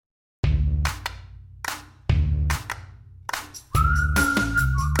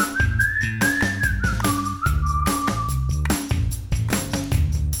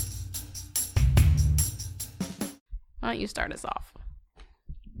don't you start us off?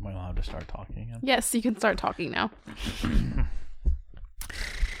 Am I allowed to start talking again? Yes, you can start talking now.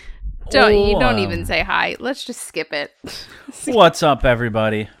 You don't even say hi. Let's just skip it. What's up,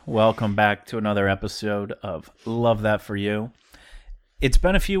 everybody? Welcome back to another episode of Love That For You. It's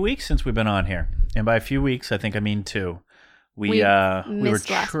been a few weeks since we've been on here. And by a few weeks, I think I mean 2. We were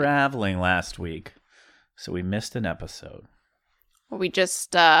traveling last week, so we missed an episode. We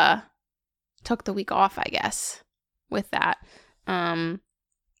just took the week off, I guess, with that.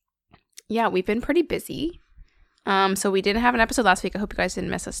 Yeah, we've been pretty busy. So we didn't have an episode last week. I hope you guys didn't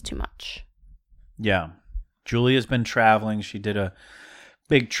miss us too much. Yeah. Julia's been traveling. She did a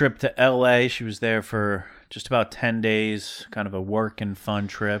big trip to LA. She was there for just about 10 days, kind of a work and fun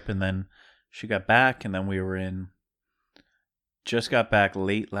trip. And then she got back, and then just got back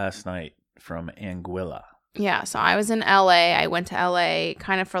late last night from Anguilla. Yeah, so I was in LA. I went to LA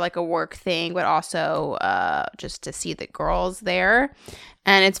kind of for like a work thing, but also just to see the girls there.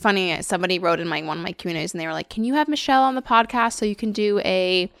 And it's funny, somebody wrote in one of my Q&As and they were like, can you have Michelle on the podcast so you can do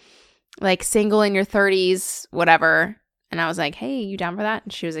a like single in your 30s, whatever. And I was like, hey, you down for that?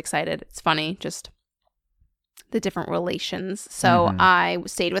 And she was excited. It's funny, just the different relations. So I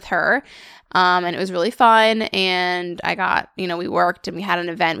stayed with her and it was really fun. And I got, we worked and we had an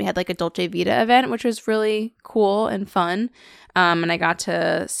event. We had like a Dolce Vita event, which was really cool and fun. And I got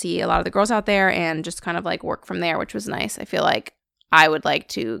to see a lot of the girls out there and just kind of like work from there, which was nice. I feel like I would like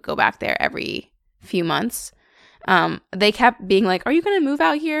to go back there every few months. They kept being like, are you going to move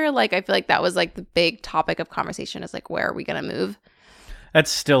out here? Like, I feel like that was like the big topic of conversation is like, where are we going to move? That's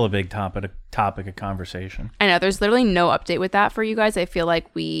still a big topic of conversation. I know. There's literally no update with that for you guys. I feel like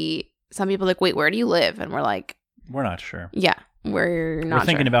some people are like, wait, where do you live? And we're like, we're not sure. Yeah, we're not We're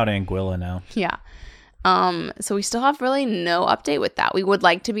thinking about Anguilla now. Yeah. So we still have really no update with that. We would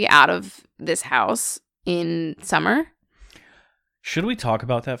like to be out of this house in summer. Should we talk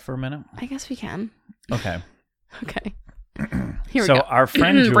about that for a minute? I guess we can. Okay. Okay. Here we go. So our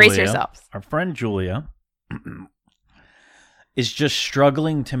friend Julia, brace yourselves. Our friend Julia is just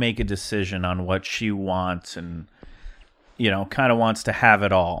struggling to make a decision on what she wants and, kind of wants to have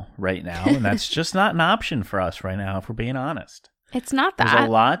it all right now. And that's just not an option for us right now, if we're being honest. It's not that. There's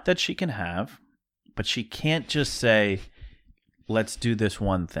a lot that she can have, but she can't just say, let's do this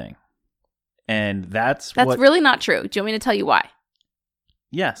one thing. And that's really not true. Do you want me to tell you why?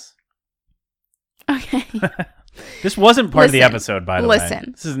 Yes. Okay. This wasn't part of the episode, by the way.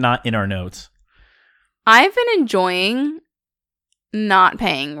 This is not in our notes. I've been enjoying not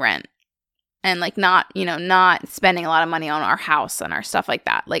paying rent and like not spending a lot of money on our house and our stuff like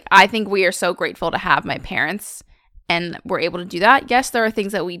that. Like, I think we are so grateful to have my parents and we're able to do that. Yes, there are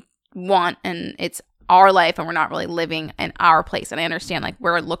things that we want and it's our life and we're not really living in our place. And I understand like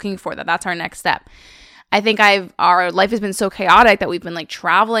we're looking for that. That's our next step. I think our life has been so chaotic that we've been like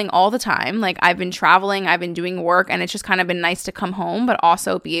traveling all the time. Like, I've been traveling, I've been doing work, and it's just kind of been nice to come home, but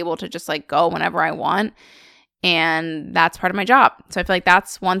also be able to just like go whenever I want. And that's part of my job. So I feel like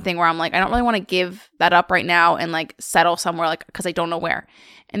that's one thing where I'm like, I don't really want to give that up right now and like settle somewhere like, because I don't know where.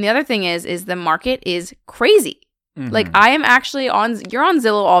 And the other thing is the market is crazy. Mm-hmm. Like, I am actually you're on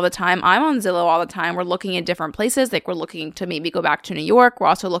Zillow all the time. I'm on Zillow all the time. We're looking at different places. Like, we're looking to maybe go back to New York. We're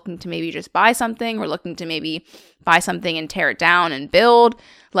also looking to maybe just buy something. We're looking to maybe buy something and tear it down and build.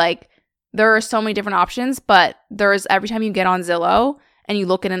 Like, there are so many different options, but every time you get on Zillow and you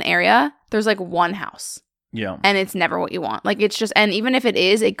look at an area, there's like one house. Yeah. And it's never what you want. Like, it's just, and even if it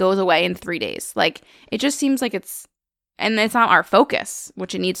is, it goes away in 3 days. Like, it just seems like it's not our focus,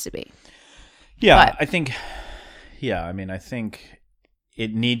 which it needs to be. Yeah, but I think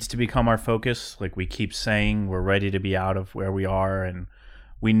it needs to become our focus. Like, we keep saying we're ready to be out of where we are, and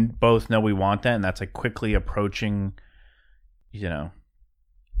we both know we want that, and that's like quickly approaching, the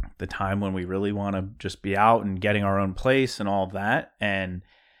time when we really want to just be out and getting our own place and all of that. And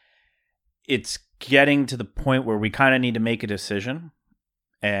it's getting to the point where we kind of need to make a decision,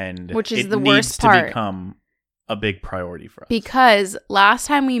 and which is the worst part. It needs to become a big priority for us. Because last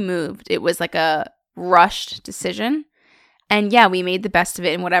time we moved, it was like a rushed decision. And yeah, we made the best of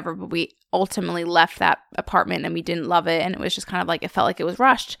it and whatever, but we ultimately left that apartment and we didn't love it. And it was just kind of like, it felt like it was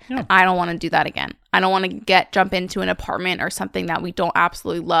rushed. Yeah. And I don't want to do that again. I don't want to jump into an apartment or something that we don't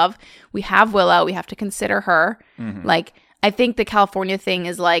absolutely love. We have Willow. We have to consider her. Mm-hmm. Like, I think the California thing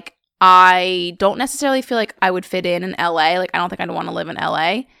is like, I don't necessarily feel like I would fit in LA. Like, I don't think I'd want to live in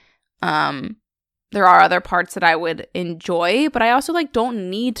LA. There are other parts that I would enjoy, but I also like don't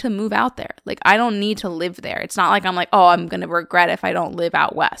need to move out there. Like, I don't need to live there. It's not like I'm like, oh, I'm going to regret if I don't live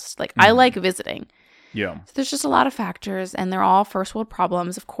out west. Like, I like visiting. Yeah. So there's just a lot of factors, and they're all first world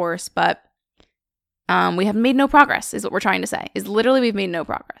problems, of course, but We have made no progress, is what we're trying to say. Is literally we've made no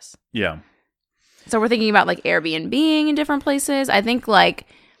progress. Yeah. So we're thinking about like Airbnb-ing in different places. I think like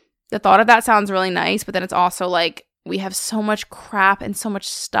the thought of that sounds really nice, but then it's also like we have so much crap and so much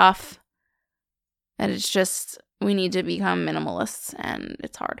stuff that it's just we need to become minimalists, and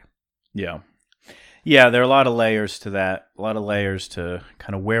it's hard. Yeah. Yeah, there are a lot of layers to that. A lot of layers to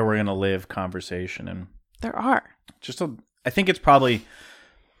kind of where we're going to live conversation. And There are. I think it's probably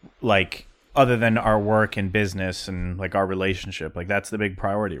like, other than our work and business and like our relationship, like that's the big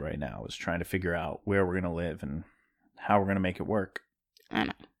priority right now, is trying to figure out where we're going to live and how we're going to make it work. I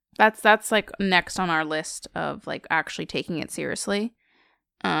know. That's like next on our list of like actually taking it seriously.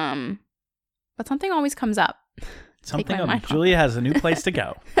 But something always comes up. Something up. Julia has a new place to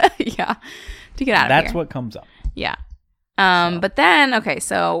go. Yeah. To get out of here. That's what comes up. Yeah. But then, okay,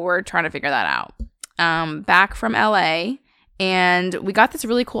 so we're trying to figure that out. Back from LA, and we got this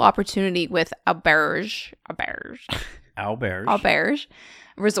really cool opportunity with Auberge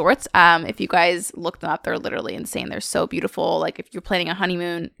Resorts. If you guys look them up, they're literally insane. They're so beautiful. Like if you're planning a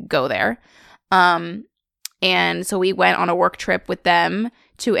honeymoon, go there. And so we went on a work trip with them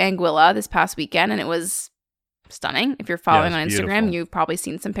to Anguilla this past weekend, and it was stunning. If you're following on Instagram, beautiful. You've probably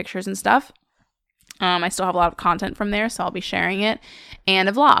seen some pictures and stuff. I still have a lot of content from there, so I'll be sharing it, and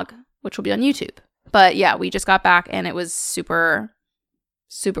a vlog, which will be on YouTube. But yeah, we just got back, and it was super,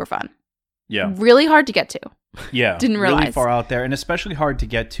 super fun. Yeah. Really hard to get to. Yeah. Didn't realize. Really far out there, and especially hard to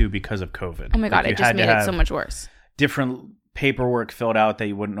get to because of COVID. Oh my God, it just made it so much worse. Different paperwork filled out that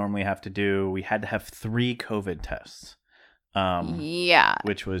you wouldn't normally have to do. We had to have 3 COVID tests. Yeah.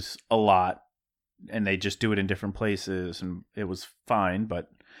 Which was a lot. And they just do it in different places, and it was fine, but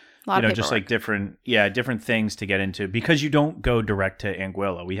just like different things to get into, because you don't go direct to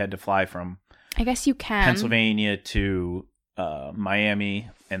Anguilla. We had to fly from I guess you can. Pennsylvania to Miami,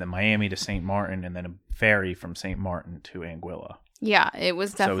 and then Miami to St. Martin, and then a ferry from St. Martin to Anguilla. Yeah, it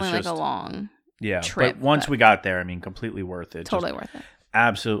was definitely like a long trip. But once we got there, I mean, completely worth it. Totally worth it.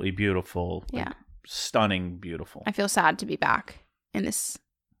 Absolutely beautiful. Yeah. Like, stunning, beautiful. I feel sad to be back in this.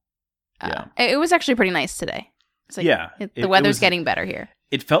 It was actually pretty nice today. It's like, the weather's getting better here.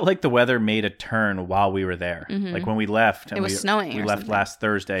 It felt like the weather made a turn while we were there. Mm-hmm. Like when we left. And it was snowing. We left last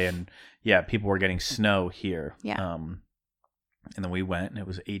Thursday, and people were getting snow here. Yeah. And then we went, and it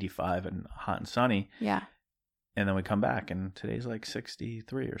was 85 and hot and sunny. Yeah. And then we come back, and today's like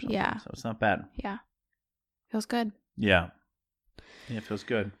 63 or something. Yeah. So it's not bad. Yeah. Feels good. Yeah. Yeah, it feels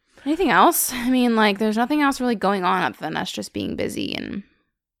good. Anything else? I mean, like, there's nothing else really going on other than us just being busy, and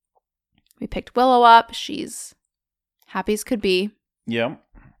we picked Willow up. She's happy as could be. Yep.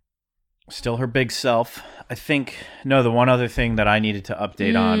 Still her big self. I think, the one other thing that I needed to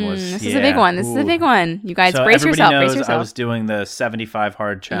update on was... This is a big one. This is a big one. You guys, brace yourself. Everybody knows I was doing the 75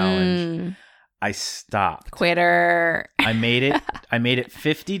 hard challenge. I stopped. Quitter. I made it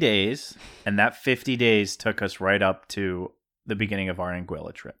 50 days, and that 50 days took us right up to the beginning of our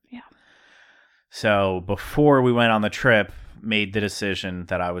Anguilla trip. Yeah. So before we went on the trip, made the decision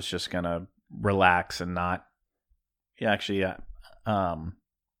that I was just going to relax and not...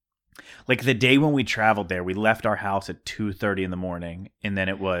 like the day when we traveled there, we left our house at 2:30 in the morning, and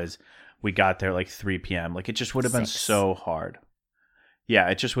then we got there like 3 p.m. Like it just would have been so hard. Yeah,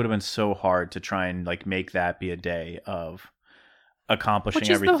 it just would have been so hard to try and like make that be a day of accomplishing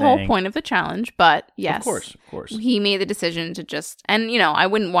everything. Which is the whole point of the challenge, but yes. Of course. He made the decision to just, and I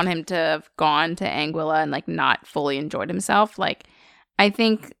wouldn't want him to have gone to Anguilla and like not fully enjoyed himself. Like, I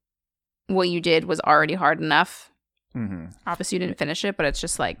think what you did was already hard enough. Mm-hmm. Obviously, you didn't finish it, but it's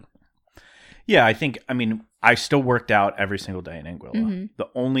just like... Yeah, I still worked out every single day in Anguilla. Mm-hmm. The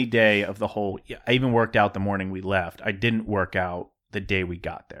only day of the whole... I even worked out the morning we left. I didn't work out the day we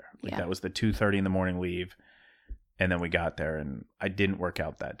got there. Like that was the 2:30 in the morning leave, and then we got there, and I didn't work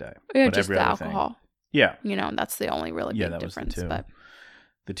out that day. Yeah, just the alcohol. Yeah. That's the only really big difference. Was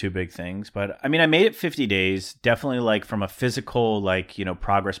the two big things. But, I made it 50 days. Definitely, like, from a physical, like,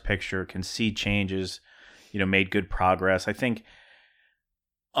 progress picture, can see changes, made good progress. I think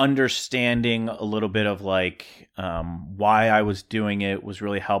understanding a little bit of like why I was doing it was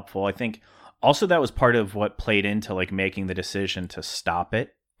really helpful. I think also that was part of what played into like making the decision to stop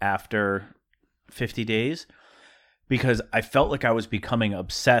it after 50 days, because I felt like I was becoming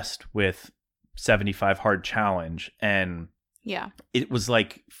obsessed with 75 hard challenge. And it was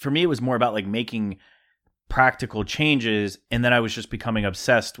like, for me, it was more about like making practical changes. And then I was just becoming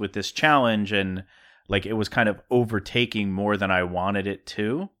obsessed with this challenge, and like it was kind of overtaking more than I wanted it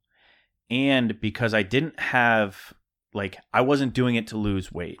to. And because I didn't have, like, I wasn't doing it to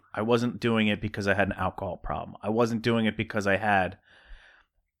lose weight. I wasn't doing it because I had an alcohol problem. I wasn't doing it because I had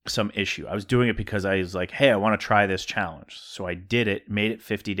some issue. I was doing it because I was like, hey, I want to try this challenge. So I did it, made it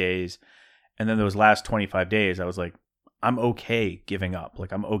 50 days. And then those last 25 days, I was like, I'm okay giving up.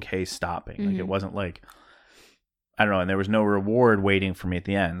 Like, I'm okay stopping. Like, it wasn't like, I don't know. And there was no reward waiting for me at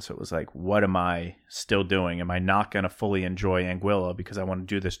the end. So it was like, what am I still doing? Am I not going to fully enjoy Anguilla because I want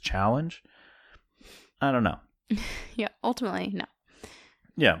to do this challenge? I don't know. Yeah, ultimately, no.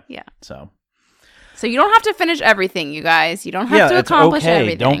 Yeah. Yeah. So you don't have to finish everything, you guys. You don't have to accomplish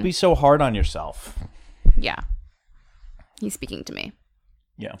everything. Don't be so hard on yourself. Yeah. He's speaking to me.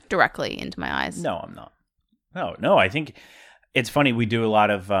 Yeah. Directly into my eyes. No, I'm not. No. I think it's funny. We do a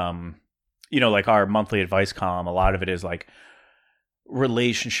lot of, like our monthly advice column. A lot of it is like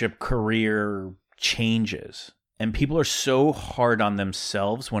relationship, career changes. And people are so hard on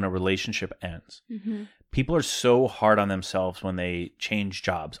themselves when a relationship ends. Mm-hmm. People are so hard on themselves when they change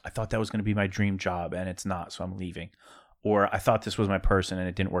jobs. I thought that was going to be my dream job and it's not, so I'm leaving. Or I thought this was my person and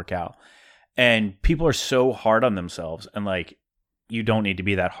it didn't work out. And people are so hard on themselves, and like, you don't need to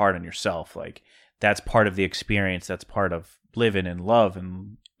be that hard on yourself. Like, that's part of the experience. That's part of living and love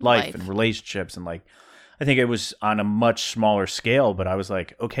and life and relationships. And like, I think it was on a much smaller scale, but I was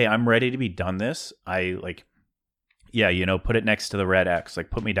like, okay, I'm ready to be done this. I like, yeah, put it next to the red X,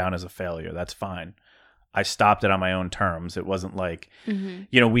 like put me down as a failure. That's fine. I stopped it on my own terms. It wasn't like,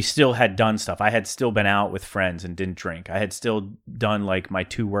 we still had done stuff. I had still been out with friends and didn't drink. I had still done like my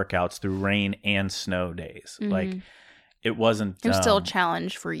 2 workouts through rain and snow days. Like, it wasn't. It was still a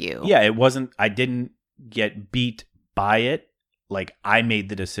challenge for you. Yeah, it wasn't. I didn't get beat by it. Like, I made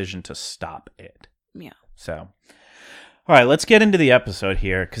the decision to stop it. Yeah. So, all right, let's get into the episode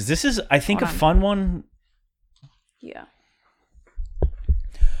here, because this is, I think, a fun one. Yeah.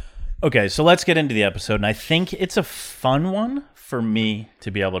 Okay, so let's get into the episode, and I think it's a fun one for me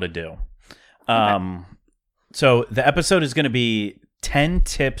to be able to do. Okay. So the episode is going to be 10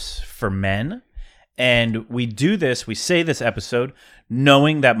 tips for men, and we say this episode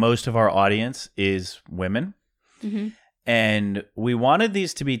knowing that most of our audience is women, and we wanted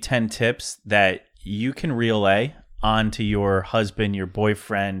these to be 10 tips that you can relay onto your husband, your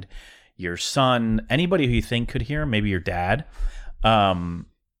boyfriend, your son, anybody who you think could hear, maybe your dad.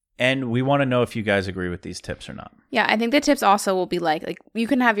 And we want to know if you guys agree with these tips or not. Yeah, I think the tips also will be like you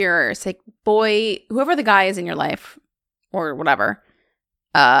can have your boy, whoever the guy is in your life or whatever,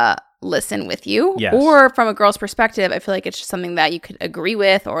 listen with you. Yes. Or from a girl's perspective, I feel like it's just something that you could agree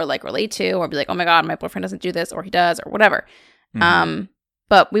with or like relate to, or be like, oh my God, my boyfriend doesn't do this, or he does, or whatever.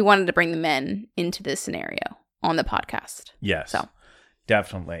 But we wanted to bring the men into this scenario on the podcast. Yes. So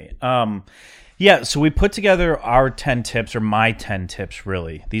definitely. Yeah, so we put together our 10 tips, or my 10 tips,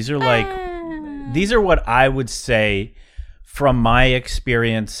 really. These are these are what I would say from my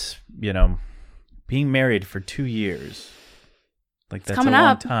experience, being married for 2 years. Like, that's a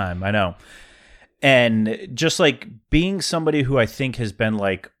long time. I know. And just like being somebody who I think has been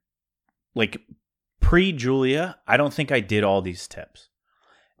like pre-Julia, I don't think I did all these tips.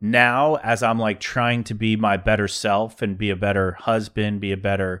 Now, as I'm like trying to be my better self and be a better husband, be a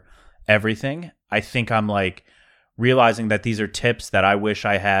better everything, I think I'm like realizing that these are tips that I wish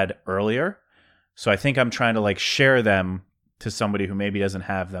I had earlier. So I think I'm trying to like share them to somebody who maybe doesn't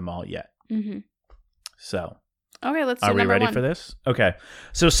have them all yet. So, okay, let's do are we ready for this? Okay.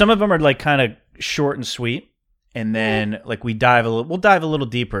 So some of them are like kind of short and sweet, and then like we'll dive a little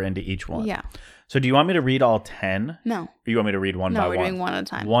deeper into each one. Yeah. So do you want me to read all 10? No. Or you want me to read one by one? No, we're doing one at a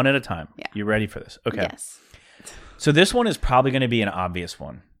time. One at a time. Yeah. You ready for this? Okay. Yes. So this one is probably going to be an obvious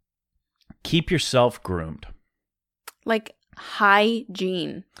one. Keep yourself groomed. Like,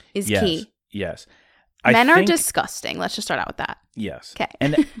 hygiene is key. Yes. Men are disgusting. Let's just start out with that. Yes. Okay.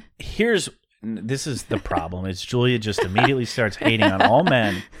 And this is the problem. Is Julia just immediately starts hating on all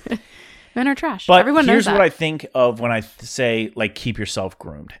men. Men are trash. But everyone knows that. Here's what I think of when I say, like, keep yourself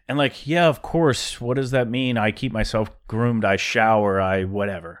groomed. And like, yeah, of course. What does that mean? I keep myself groomed. I shower. I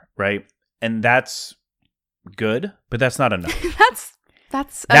whatever. Right? And that's good, but that's not enough.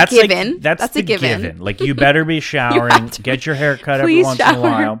 That's a given. Like, that's a given. Like, you better be showering. Get your hair cut every once in a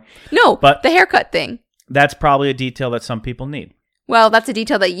while. No, but the haircut thing. That's probably a detail that some people need. Well, that's a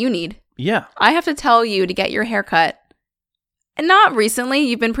detail that you need. Yeah. I have to tell you to get your hair cut. And not recently.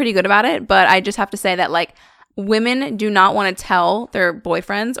 You've been pretty good about it. But I just have to say that, like, women do not want to tell their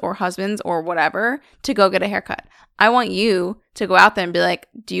boyfriends or husbands or whatever to go get a haircut. I want you to go out there and be like,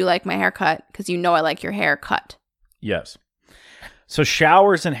 do you like my haircut? Because you know I like your hair cut. Yes. So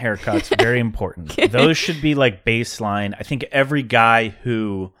showers and haircuts, very important. Those should be like baseline. I think every guy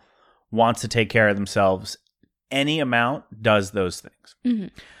who wants to take care of themselves, any amount, does those things. Mm-hmm.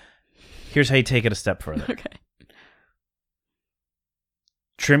 Here's how you take it a step further. Okay.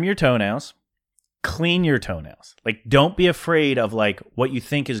 trim your toenails, clean your toenails. Like, don't be afraid of like what you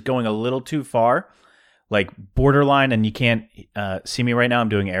think is going a little too far, like borderline. And you can't see me right now. I'm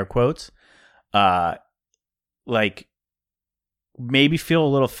doing air quotes. Like, maybe feel a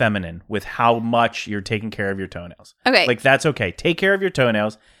little feminine with how much you're taking care of your toenails. Okay. Like, that's okay. Take care of your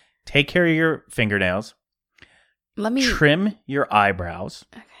toenails. Take care of your fingernails. Trim your eyebrows.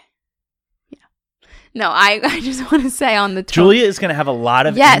 Okay. No, I just want to say on the Julia is going to have a lot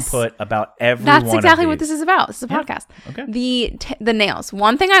of input about every one of these. That's exactly what this is about. This is a podcast. Okay. The nails.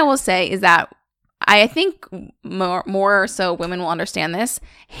 One thing I will say is that I think more so women will understand this.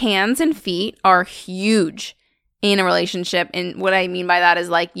 Hands and feet are huge in a relationship. And what I mean by that is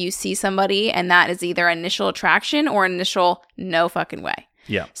like you see somebody and that is either initial attraction or initial no fucking way.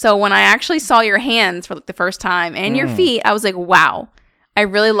 Yeah. So when I actually saw your hands for like the first time and your feet, I was like, wow, I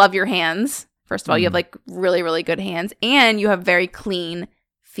really love your hands. First of all, you have like really, really good hands and you have very clean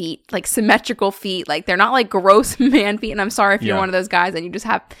feet, like symmetrical feet. Like they're not like gross man feet. And I'm sorry if you're one of those guys and you just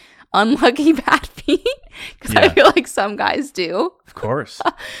have unlucky bad feet because I feel like some guys do. Of course.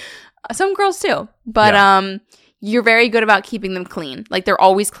 Some girls too. But you're very good about keeping them clean. Like they're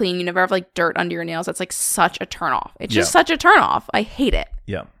always clean. You never have like dirt under your nails. That's like such a turnoff. It's just such a turnoff. I hate it.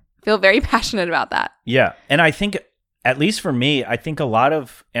 Yeah. Feel very passionate about that. Yeah. And I think, at least for me, I think a lot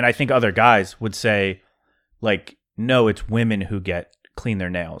of, and I think other guys would say, like, no, it's women who clean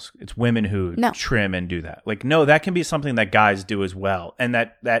their nails. It's women who trim and do that. Like, no, that can be something that guys do as well. And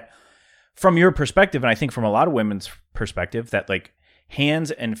that from your perspective, and I think from a lot of women's perspective, that like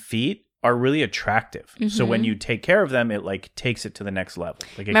hands and feet are really attractive. Mm-hmm. So when you take care of them, it like takes it to the next level.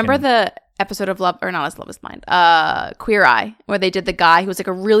 Like, remember the episode of Love, or not as Love is Blind, Queer Eye, where they did the guy who was like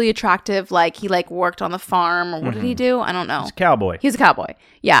a really attractive, like he like worked on the farm, or what did he do? I don't know. He's a cowboy. He was a cowboy.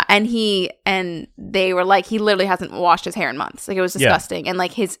 Yeah. And they were like, he literally hasn't washed his hair in months. Like it was disgusting. And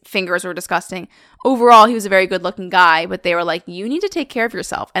like his fingers were disgusting. Overall, he was a very good looking guy, but they were like, you need to take care of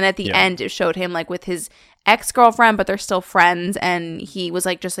yourself. And at the end, it showed him like with his ex-girlfriend, but they're still friends. And he was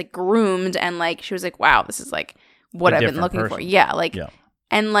like, just like groomed. And like, she was like, wow, this is like what I've been looking for. Yeah. Like,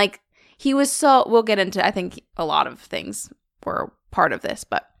 and like, he was so, we'll get into, I think a lot of things were part of this,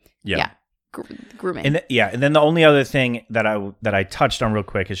 but grooming. And and then the only other thing that I touched on real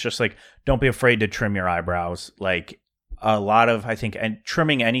quick is just like, don't be afraid to trim your eyebrows. Like a lot of, I think, and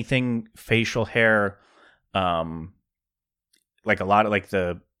trimming anything facial hair, like a lot of like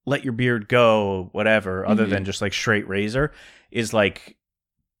the let your beard go, whatever, other than just like straight razor is like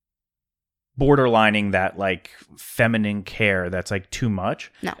borderlining that like feminine care that's like too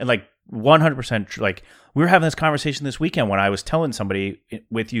much. No. And like 100% like we were having this conversation this weekend when I was telling somebody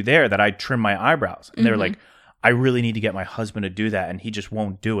with you there that I trim my eyebrows and they're like, I really need to get my husband to do that and he just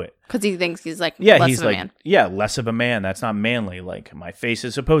won't do it because he thinks he's like less of a man. Less of a man. That's not manly. Like my face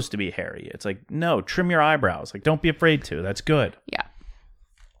is supposed to be hairy. It's like, no, trim your eyebrows. Like don't be afraid to. That's good. Yeah.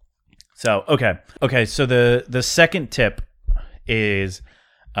 So okay. So the second tip is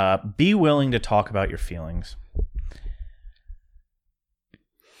be willing to talk about your feelings.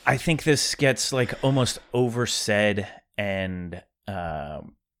 I think this gets like almost oversaid and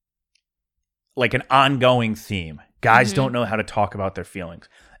like an ongoing theme. Guys don't know how to talk about their feelings.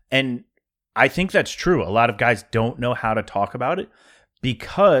 And I think that's true. A lot of guys don't know how to talk about it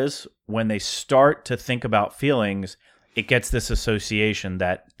because when they start to think about feelings, it gets this association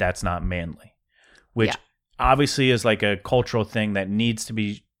that that's not manly, which obviously is like a cultural thing that needs to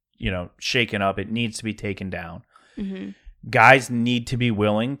be, shaken up. It needs to be taken down. Mm-hmm. Guys need to be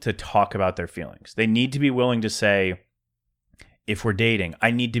willing to talk about their feelings. They need to be willing to say, if we're dating,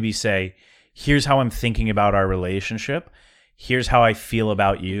 I need to say, here's how I'm thinking about our relationship. Here's how I feel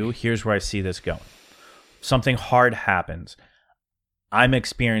about you. Here's where I see this going. Something hard happens. I'm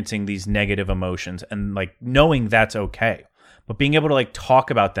experiencing these negative emotions and like knowing that's okay. But being able to like talk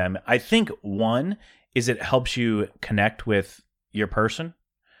about them, I think one is it helps you connect with your person.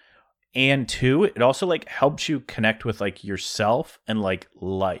 And two, it also like helps you connect with like yourself and like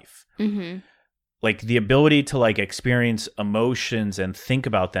life. Mm-hmm. Like the ability to like experience emotions and think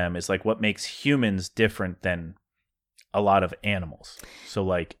about them is like what makes humans different than a lot of animals. So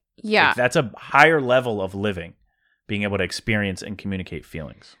like, that's a higher level of living, being able to experience and communicate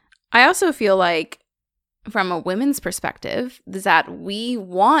feelings. I also feel like from a women's perspective is that we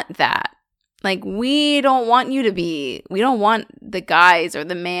want that. Like, we don't want we don't want the guys or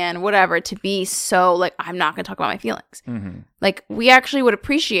the man, whatever, to be so, like, I'm not going to talk about my feelings. Mm-hmm. Like, we actually would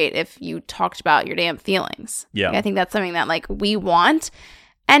appreciate if you talked about your damn feelings. Yeah. Like, I think that's something that, like, we want.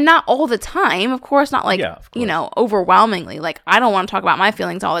 And not all the time. Of course, not, like, overwhelmingly. Like, I don't want to talk about my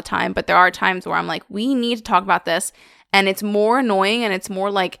feelings all the time. But there are times where I'm like, we need to talk about this. And it's more annoying and it's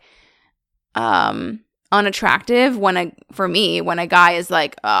more like unattractive for me when a guy is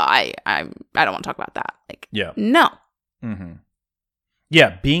like, I don't want to talk about that. Like, no. Mm-hmm.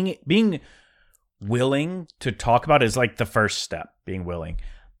 Yeah, being willing to talk about is like the first step, being willing.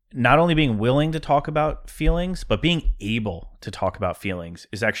 Not only being willing to talk about feelings, but being able to talk about feelings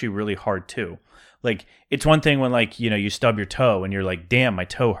is actually really hard too. Like, it's one thing when, like, you stub your toe and you're like, damn, my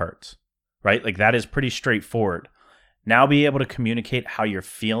toe hurts, right? Like, that is pretty straightforward. Now be able to communicate how you're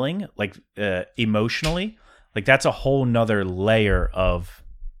feeling, like emotionally, like that's a whole nother layer of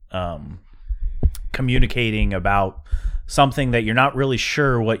communicating about something that you're not really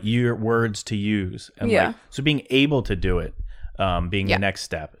sure what your words to use. And like, so being able to do it, being the next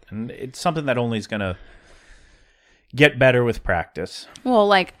step. And it's something that only is going to get better with practice. Well,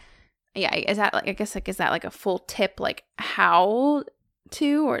 like, is that like, I guess, like, is that like a full tip, like how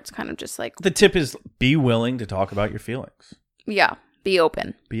to, or it's kind of just like. The tip is be willing to talk about your feelings. Yeah. Be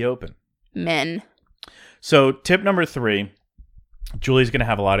open. Be open. Men. So tip number 3, Julie's going to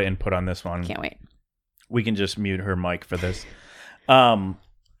have a lot of input on this one. Can't wait. We can just mute her mic for this.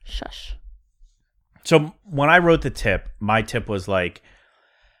 Shush. So when I wrote the tip, my tip was like,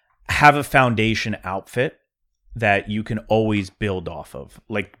 have a foundation outfit that you can always build off of.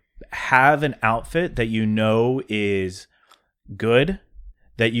 Like, have an outfit that you know is good,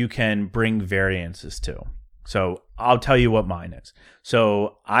 that you can bring variances to. So I'll tell you what mine is.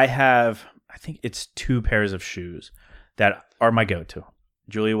 So I think it's 2 pairs of shoes that are my go-to.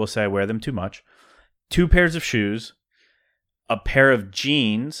 Julia will say I wear them too much. 2 pairs of shoes, a pair of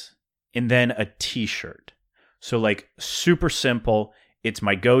jeans, and then a t-shirt. So like super simple. It's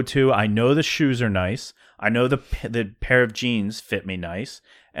my go-to. I know the shoes are nice. I know the pair of jeans fit me nice.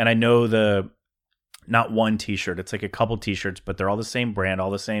 And I know not one t-shirt. It's like a couple t-shirts, but they're all the same brand,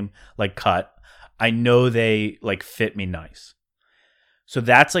 all the same like cut. I know they like fit me nice. So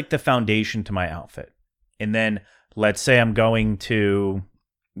that's like the foundation to my outfit. And then let's say I'm going to,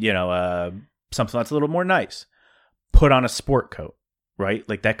 something that's a little more nice. Put on a sport coat, right?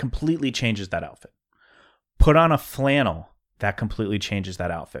 Like that completely changes that outfit. Put on a flannel. That completely changes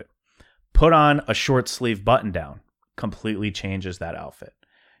that outfit. Put on a short sleeve button down. Completely changes that outfit.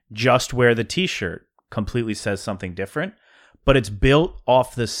 Just wear the t-shirt. Completely says something different. But it's built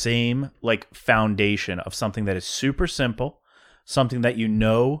off the same like foundation of something that is super simple. Something that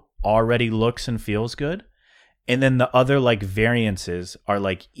already looks and feels good. And then the other like variances are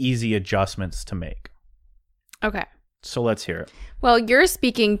like easy adjustments to make. Okay. So let's hear it. Well, you're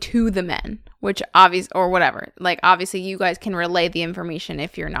speaking to the men, which obviously you guys can relay the information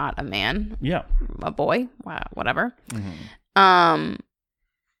if you're not a man. Yeah. A boy, whatever. Mm-hmm.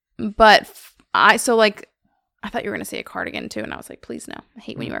 But I thought you were going to say a cardigan too. And I was like, please no. I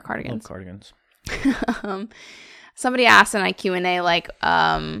hate when you wear cardigans. Love cardigans. Somebody asked in Q&A like,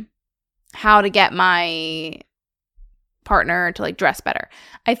 how to get my partner to like dress better.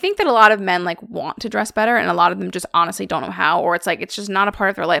 I think that a lot of men like want to dress better and a lot of them just honestly don't know how, or it's like it's just not a part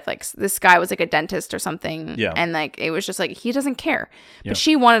of their life. Like this guy was like a dentist or something, and like it was just like he doesn't care. But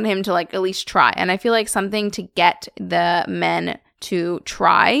she wanted him to like at least try. And I feel like something to get the men to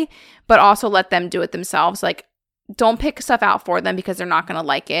try, but also let them do it themselves. Like don't pick stuff out for them because they're not going to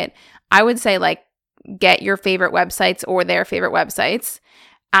like it. I would say like get your favorite websites or their favorite websites.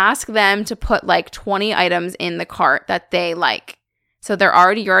 Ask them to put like 20 items in the cart that they like. So you're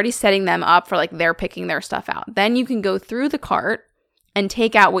already setting them up for like they're picking their stuff out. Then you can go through the cart and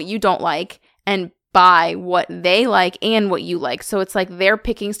take out what you don't like and buy what they like and what you like. So it's like they're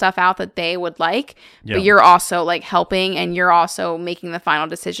picking stuff out that they would like, but you're also like helping and you're also making the final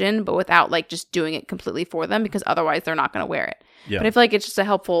decision, but without like just doing it completely for them because otherwise they're not going to wear it. Yeah. But I feel like it's just a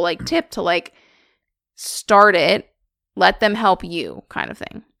helpful like tip to like start it, let them help you kind of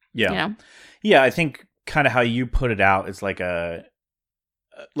thing. Yeah. Yeah, I think kind of how you put it out is like a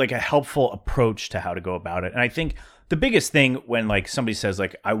helpful approach to how to go about it. And I think the biggest thing when like somebody says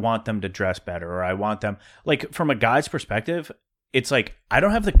like I want them to dress better or I want them like from a guy's perspective, it's like I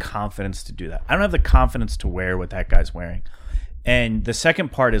don't have the confidence to do that. I don't have the confidence to wear what that guy's wearing. And the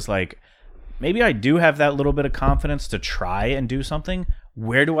second part is like maybe I do have that little bit of confidence to try and do something.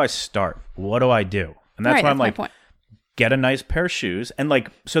 Where do I start? What do I do? And that's why I'm like, get a nice pair of shoes. And like,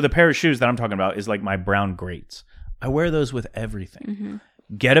 so the pair of shoes that I'm talking about is like my brown greats. I wear those with everything. Mm-hmm.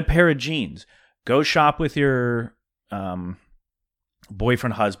 Get a pair of jeans. Go shop with your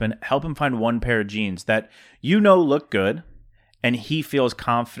boyfriend, husband. Help him find one pair of jeans that look good and he feels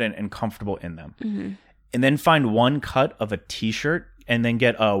confident and comfortable in them. Mm-hmm. And then find one cut of a t-shirt and then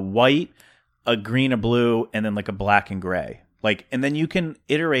get a white, a green, a blue, and then like a black and gray. Like, and then you can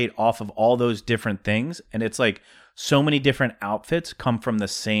iterate off of all those different things. And it's like so many different outfits come from the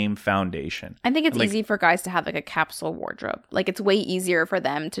same foundation. I think it's Like- easy for guys to have like a capsule wardrobe. Like it's way easier for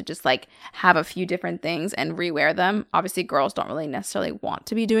them to just like have a few different things and rewear them. Obviously, girls don't really necessarily want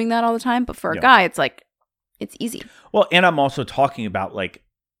to be doing that all the time, but for a Yeah. guy, it's like it's easy. Well, and I'm also talking about like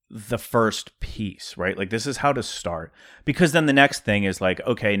the first piece, right? Like this is how to start. Because then the next thing is like,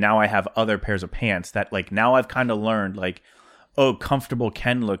 okay, now I have other pairs of pants that like now I've kind of learned like, oh, comfortable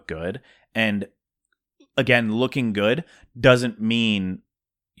can look good. And again, looking good doesn't mean,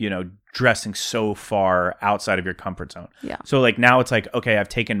 you know, dressing so far outside of your comfort zone. Yeah. So like now it's like, okay, I've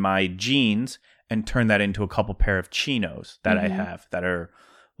taken my jeans and turned that into a couple pair of chinos that I have that are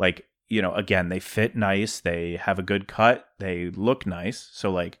like, you know, again, they fit nice, they have a good cut, they look nice. So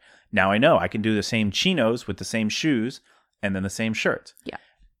like now I know I can do the same chinos with the same shoes and then the same shirts. Yeah.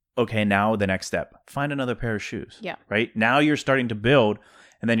 Okay, now the next step, find another pair of shoes. Yeah. Right? Now you're starting to build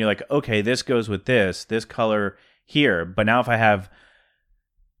and then you're like, okay, this goes with this color here. But now if I have,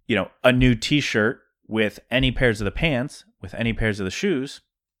 you know, a new t-shirt with any pairs of the pants, with any pairs of the shoes,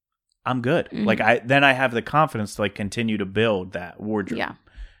 I'm good. Mhm. Like I have the confidence to like continue to build that wardrobe. Yeah.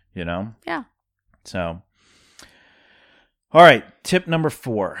 You know? Yeah. So, all right. Tip number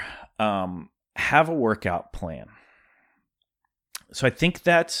 4, have a workout plan. So I think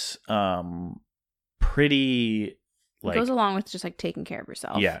that's pretty like It goes along with just like taking care of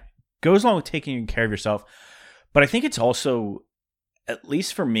yourself. yeah, goes along with taking care of yourself. But I think it's also, at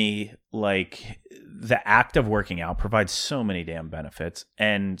least for me, like the act of working out provides so many damn benefits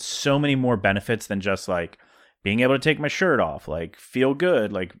and so many more benefits than just like being able to take my shirt off, like feel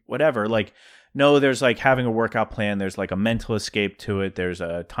good, like whatever. Like, no, there's like having a workout plan. There's like a mental escape to it. There's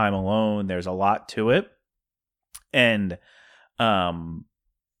a time alone. There's a lot to it. And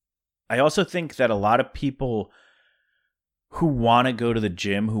I also think that a lot of people who want to go to the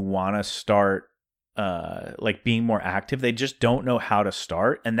gym, who want to start like being more active, they just don't know how to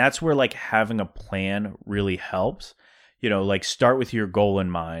start. And that's where like having a plan really helps. You know, like start with your goal in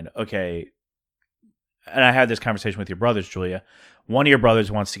mind. Okay. And I had this conversation with your brothers, Julia. One of your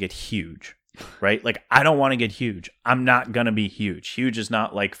brothers wants to get huge, right? Like, I don't want to get huge. I'm not going to be huge. Huge is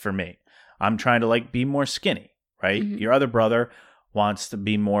not like for me. I'm trying to like be more skinny, right? Mhm. Your other brother wants to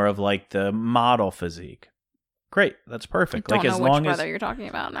be more of like the model physique. Great. That's perfect. I Like don't as know which long brother as you're talking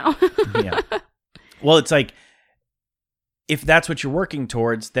about now. yeah. Well, it's like if that's what you're working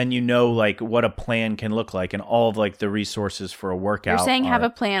towards, then you know like what a plan can look like and all of like the resources for a workout. You're saying have are- a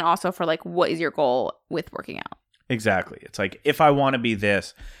plan also for like what is your goal with working out. Exactly. It's like if I want to be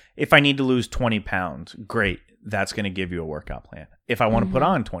this, if I need to lose 20 pounds, great. That's going to give you a workout plan. If I want to put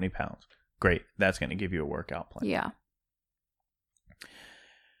on 20 pounds, great. That's going to give you a workout plan. Yeah.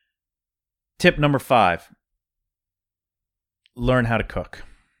 Tip number 5, learn how to cook.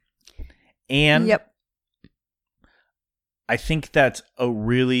 And Yep. I think that's a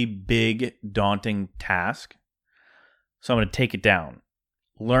really big, daunting task. So I'm going to take it down.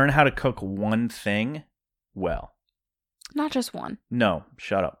 Learn how to cook one thing well. Not just one. No,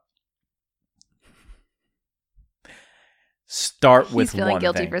 shut up. Start He's with feeling one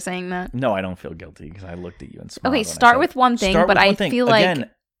guilty thing. for saying that. No, I don't feel guilty because I looked at you and smiled. Okay, when I start said with it. one thing, Start but with I one thing. feel like Again,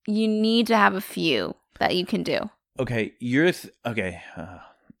 you need to have a few that you can do. okay, okay.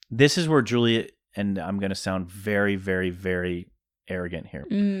 This is where Julia, and I'm going to sound very, very, very arrogant here,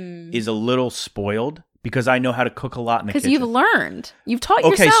 is a little spoiled because I know how to cook a lot in the kitchen. Because you've learned. You've taught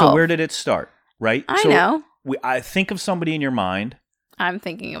Okay, yourself. so where did it start? Right? I So know. I think of somebody in your mind. I'm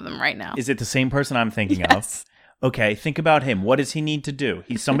thinking of them right now. Is it the same person I'm thinking Yes. of? Okay, think about him. What does he need to do?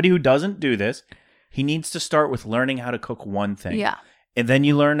 He's somebody who doesn't do this. He needs to start with learning how to cook one thing. Yeah. And then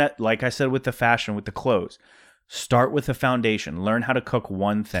you learn that, like I said, with the fashion, with the clothes. Start with the foundation. Learn how to cook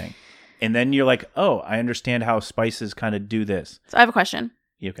one thing. And then you're like, oh, I understand how spices kind of do this. So I have a question.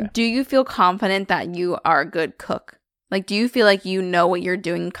 Okay. Do you feel confident that you are a good cook? Like, do you feel like you know what you're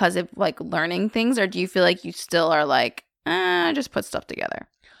doing because of like learning things, or do you feel like you still are like, I just put stuff together?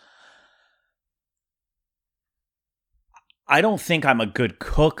 I don't think I'm a good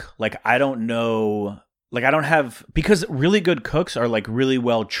cook. Like, I don't know. Like, I don't have, because really good cooks are like really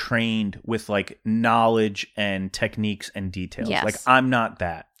well trained with like knowledge and techniques and details. Yes. Like, I'm not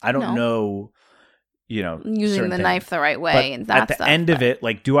that. I don't No. know, you know, Using certain the things. knife the right way But and that at the stuff, end of but- it,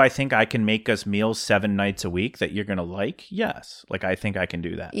 like, do I think I can make us meals 7 nights a week that you're going to like? Yes. Like, I think I can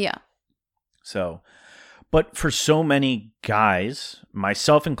do that. Yeah. So, but for so many guys,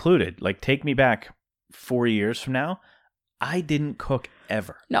 myself included, like, take me back 4 years from now, I didn't cook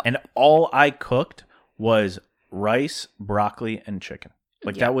ever. No. And all I cooked was rice, broccoli, and chicken.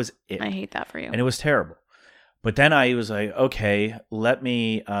 Like, Yeah. that was it. I hate that for you. And it was terrible. But then I was like, okay, let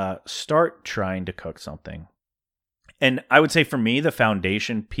me start trying to cook something. And I would say for me, the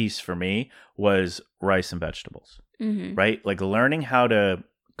foundation piece for me was rice and vegetables, right? Like learning how to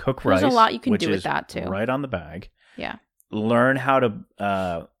cook rice. There's a lot you can which do with is that too. right on the bag. Yeah. Learn how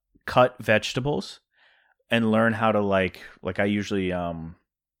to cut vegetables and learn how to like I usually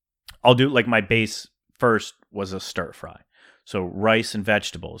I'll do like my base first was a stir fry. So rice and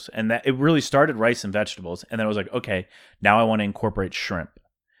vegetables. And that it really started rice and vegetables. And then I was like, okay, now I want to incorporate shrimp.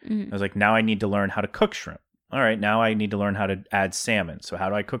 I was like, now I need to learn how to cook shrimp. All right, now I need to learn how to add salmon. So how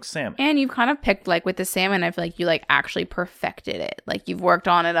do I cook salmon? And you've kind of picked, like with the salmon, I feel like you like actually perfected it. Like you've worked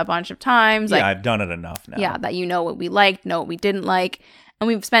on it a bunch of times. Like, yeah, I've done it enough now. Yeah, that you know what we liked, know what we didn't like. And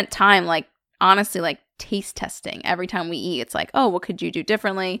we've spent time, like, honestly, like taste testing. Every time we eat, it's like, oh, what could you do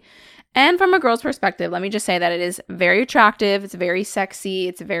differently? And from a girl's perspective, let me just say that it is very attractive. It's very sexy.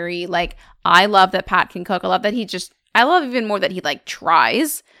 It's very, like, I love that Pat can cook. I love that I love even more that he, like,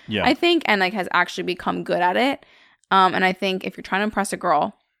 tries, I think, and, like, has actually become good at it. And I think if you're trying to impress a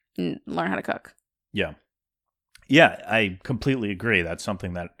girl, learn how to cook. Yeah. Yeah, I completely agree. That's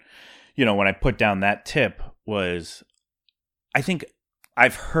something that, you know, when I put down that tip was, I think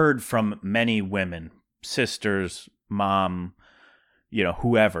I've heard from many women, sisters, mom, you know,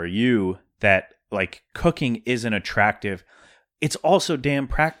 whoever, that like cooking isn't attractive. It's also damn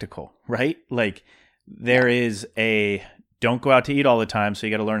practical, right? Like there is don't go out to eat all the time, so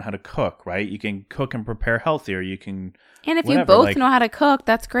you got to learn how to cook, right? You can cook and prepare healthier. You can, and if you both know how to cook,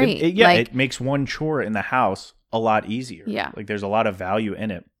 that's great. It makes one chore in the house a lot easier. Yeah. Like there's a lot of value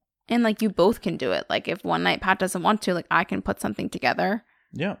in it. And like you both can do it. Like if one night Pat doesn't want to, like I can put something together.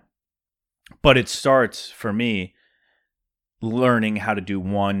 Yeah. But it starts for me learning how to do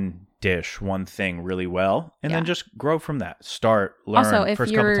one dish, one thing really well, and then just grow from that. Learn. Also,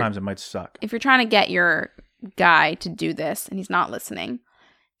 first couple times it might suck. If you're trying to get your guy to do this and he's not listening,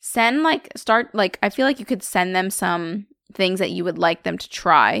 I feel like you could send them some things that you would like them to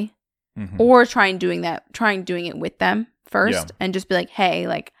try, or try doing it with them first, and just be like, hey,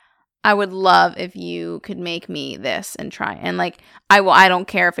 like I would love if you could make me this and try. And like, I don't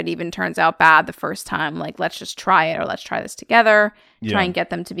care if it even turns out bad the first time. Like, let's just try it, or let's try this together. Try and get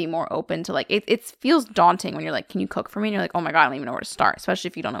them to be more open to like, it feels daunting when you're like, can you cook for me? And you're like, oh my God, I don't even know where to start, especially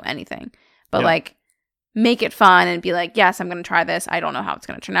if you don't know anything. But like, make it fun and be like, yes, I'm going to try this. I don't know how it's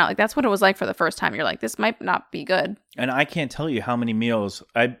going to turn out. Like, that's what it was like for the first time. You're like, this might not be good. And I can't tell you how many meals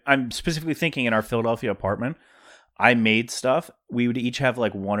I'm specifically thinking in our Philadelphia apartment. I made stuff. We would each have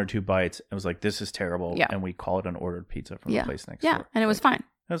like one or two bites. It was like, this is terrible. Yeah. And we call it an ordered pizza from the place next door. Yeah. And it was fine.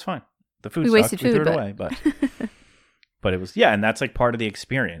 It was fine. The food sucked. We threw it away. But it was, and that's like part of the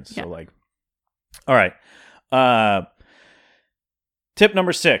experience. Yeah. So like, all right. Tip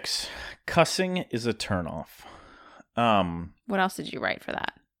number 6, cussing is a turnoff. What else did you write for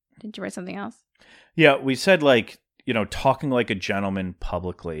that? Did you write something else? Yeah. We said like, you know, talking like a gentleman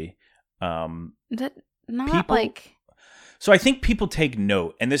publicly. So I think people take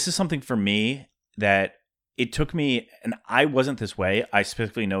note, and this is something for me that it took me, and I wasn't this way. I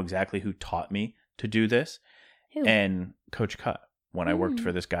specifically know exactly who taught me to do this. Who? And Coach Cut, when I worked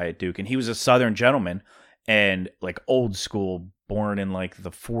for this guy at Duke, and he was a Southern gentleman and like old school, born in like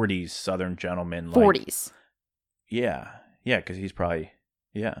the 40s Southern gentleman. 40s. Yeah. Yeah. Cause he's probably,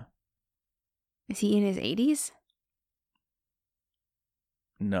 Is he in his 80s?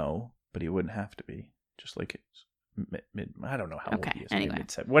 No, but he wouldn't have to be. Just like it's mid, I don't know how old he is. Anyway.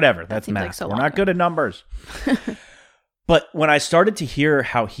 Whatever. That's math. Like so We're not good at numbers. But when I started to hear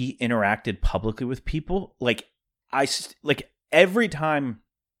how he interacted publicly with people, like every time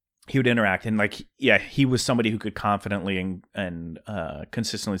he would interact, and like, yeah, he was somebody who could confidently and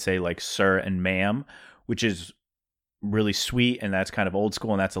consistently say like sir and ma'am, which is really sweet, and that's kind of old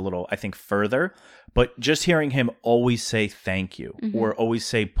school, and that's a little, I think, further. But just hearing him always say thank you, or always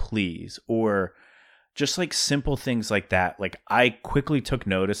say please, or just like simple things like that, like I quickly took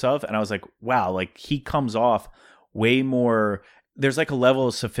notice of, and I was like, wow, like he comes off way more, there's like a level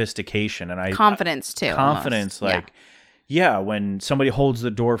of sophistication and confidence too. Confidence, almost. Like, yeah, when somebody holds the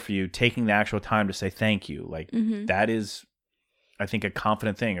door for you, taking the actual time to say thank you, like that is, I think, a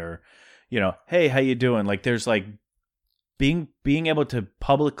confident thing. Or, you know, hey, how you doing? Like there's like being able to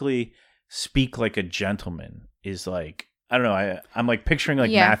publicly speak like a gentleman is like, I don't know. I'm like picturing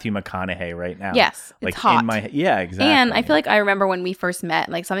like Matthew McConaughey right now. Yes, like it's hot. In my exactly. And I feel like I remember when we first met,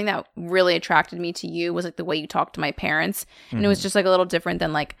 like something that really attracted me to you was like the way you talked to my parents, and it was just like a little different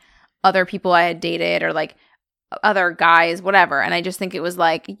than like other people I had dated or like other guys, whatever. And I just think it was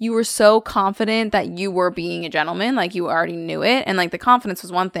like you were so confident that you were being a gentleman, like you already knew it, and like the confidence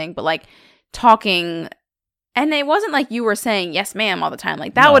was one thing, but like talking. And it wasn't like you were saying yes ma'am all the time.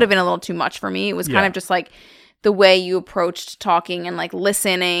 Like that would have been a little too much for me. It was kind of just like the way you approached talking and like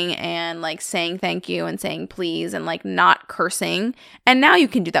listening and like saying thank you and saying please and like not cursing. And now you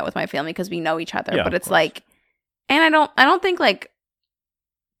can do that with my family because we know each other. Yeah, but of it's course. like, and I don't think like,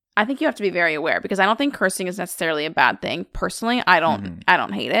 I think you have to be very aware because I don't think cursing is necessarily a bad thing. Personally, I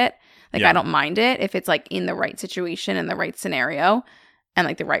don't hate it. Like, I don't mind it if it's like in the right situation, in the right scenario, and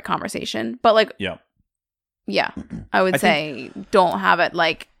like the right conversation. But like, yeah, I would say don't have it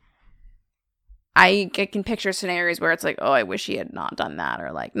like, I can picture scenarios where it's like, oh, I wish he had not done that,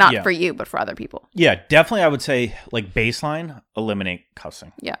 or like, not for you, but for other people. Yeah, definitely. I would say like baseline, eliminate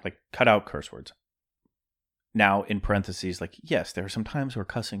cussing. Yeah. Like cut out curse words. Now, in parentheses, like, yes, there are some times where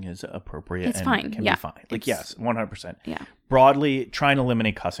cussing is appropriate and fine. can be fine. Like, yes, 100%. Yeah. Broadly, try and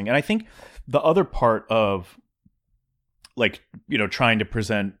eliminate cussing. And I think the other part of, like, you know, trying to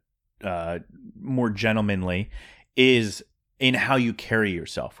present more gentlemanly is in how you carry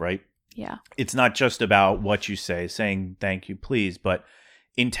yourself, right? Yeah. It's not just about what you say, saying thank you, please, but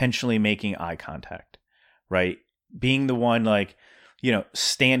intentionally making eye contact, right? Being the one, like, you know,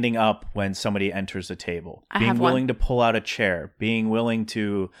 standing up when somebody enters the table, being willing to pull out a chair, being willing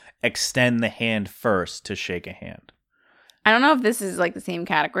to extend the hand first to shake a hand. I don't know if this is like the same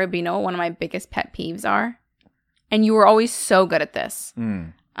category, but you know what one of my biggest pet peeves are? And you were always so good at this.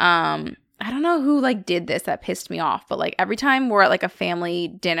 I don't know who like did this that pissed me off, but like every time we're at like a family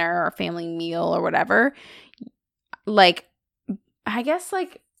dinner or family meal or whatever, like I guess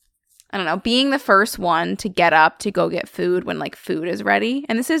like, I don't know, being the first one to get up to go get food when like food is ready.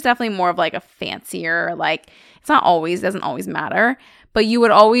 And this is definitely more of like a fancier, like it's not always, doesn't always matter, but you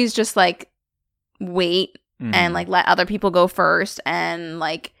would always just like wait and like let other people go first. And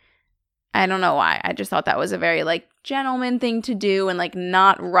like, I don't know why. I just thought that was a very like gentleman thing to do and like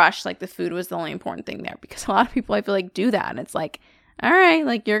not rush. Like the food was the only important thing there because a lot of people I feel like do that. And it's like, all right,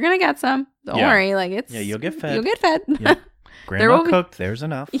 like you're going to get some. Don't worry. Like it's. Yeah, you'll get fed. You'll get fed. Yeah. Grandma cooked. There's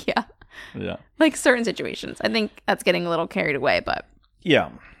enough. Yeah. Yeah. Like certain situations. I think that's getting a little carried away, but. Yeah.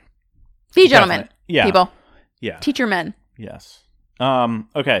 Be gentlemen. Definitely. Yeah. People. Yeah. Teach your men. Yes.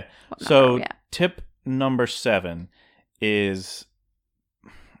 Okay. So tip number 7 is,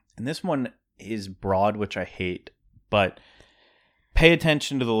 and this one is broad, which I hate, but pay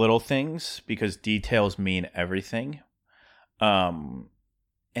attention to the little things because details mean everything. And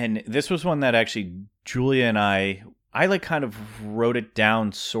this was one that actually Julia and I like kind of wrote it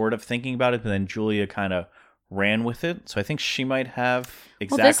down sort of thinking about it, but then Julia kind of ran with it. So I think she might have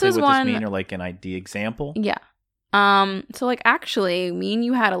exactly what this means or like an idea example. Yeah. So like actually me and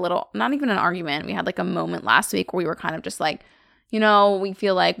you had a little, not even an argument. We had like a moment last week where we were kind of just like, you know, we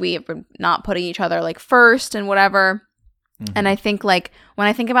feel like we have been not putting each other like first and whatever. And I think like when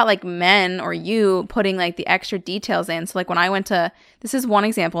I think about like men or you putting like the extra details in. So like when I went to, this is one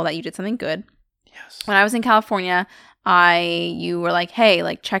example that you did something good. Yes. When I was in California, you were like, hey,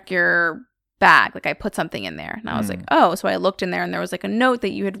 like check your bag. Like I put something in there. And I was like, oh, so I looked in there and there was like a note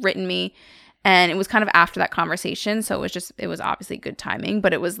that you had written me. And it was kind of after that conversation. So it was obviously good timing,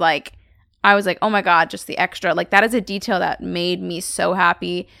 but it was like, I was like, oh my God, just the extra. Like that is a detail that made me so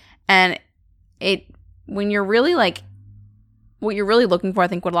happy. And when you're really like, what you're really looking for, I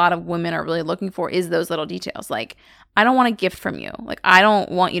think what a lot of women are really looking for is those little details. Like, I don't want a gift from you. Like, I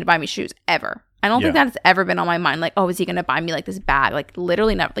don't want you to buy me shoes ever. I don't think that's ever been on my mind. Like, oh, is he going to buy me like this bag? Like,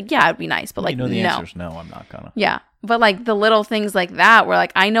 literally never. Like, yeah, it'd be nice, but like, you know the answer's no, I'm not gonna. Yeah. But like the little things like that where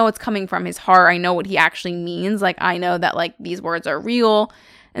like, I know it's coming from his heart. I know what he actually means. Like, I know that like these words are real.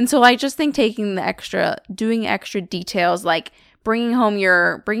 And so I just think doing extra details, like bringing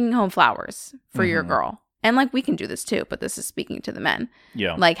home flowers for your girl. And like we can do this too, but this is speaking to the men.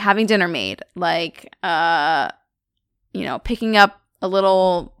 Yeah. Like having dinner made, like you know, picking up a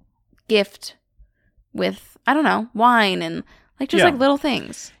little gift with, I don't know, wine and like just like little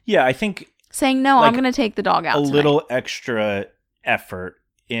things. Yeah, I think saying no, like, I'm going to take the dog out tonight. Little extra effort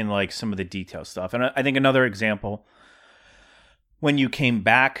in like some of the detail stuff. And I think another example, when you came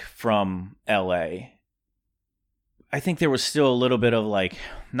back from LA, I think there was still a little bit of like,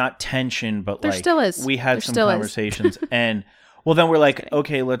 not tension, but there like still is. We had some conversations and well, then we're like,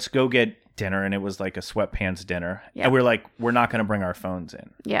 okay, let's go get dinner. And it was like a sweatpants dinner. Yeah. And we're like, we're not going to bring our phones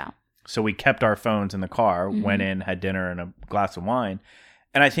in. Yeah. So we kept our phones in the car, went in, had dinner and a glass of wine.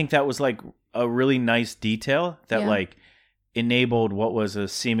 And I think that was like a really nice detail that like enabled what was a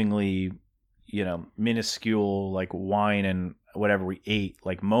seemingly, you know, minuscule like wine and whatever we ate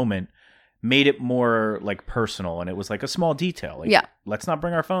like moment, made it more like personal. And it was like a small detail. Like, let's not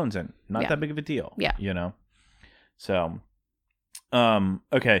bring our phones in. Not that big of a deal. Yeah. You know? So,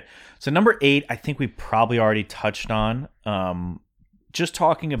 okay. So number 8, I think we probably already touched on, just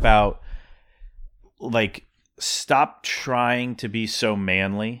talking about like stop trying to be so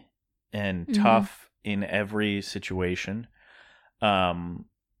manly and tough in every situation. I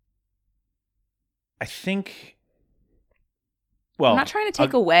think, well, I'm not trying to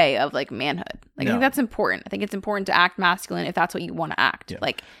take away of like manhood. Like, No. I think that's important. I think it's important to act masculine if that's what you want to act. Yeah.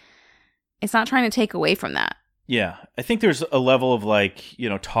 Like, it's not trying to take away from that. Yeah, I think there's a level of like,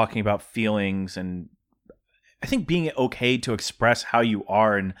 talking about feelings, and I think being okay to express how you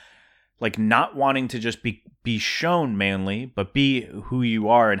are, and like not wanting to just be shown manly, but be who you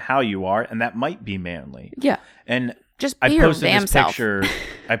are and how you are, and that might be manly. Yeah. And Just be I your posted damn this self. picture.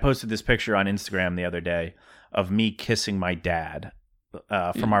 I posted this picture on Instagram the other day of me kissing my dad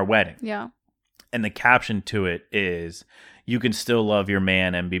from our wedding. Yeah. And the caption to it is, "You can still love your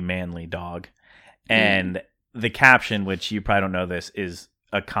man and be manly, dog." And the caption, which you probably don't know this, is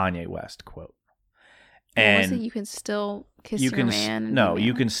a Kanye West quote. And was it, you can still kiss your man? And no, be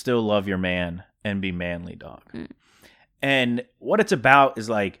you manly? can still love your man and be manly, dog. And what it's about is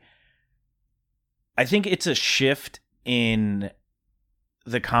like, I think it's a shift in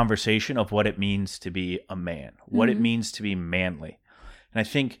the conversation of what it means to be a man, what it means to be manly. And I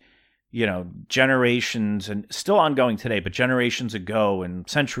think, generations, and still ongoing today, but generations ago and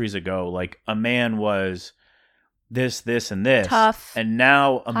centuries ago, like a man was this, and this. Tough. And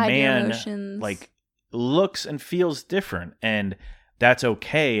now a hide your man emotions. like looks and feels different, and that's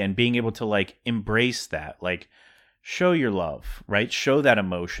okay. And being able to like embrace that, like show your love, right? Show that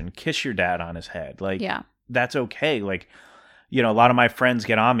emotion, kiss your dad on his head. Like, Yeah. that's okay. Like, a lot of my friends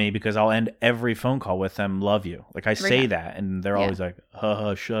get on me because I'll end every phone call with them, "Love you." Like, I say that, and they're always like,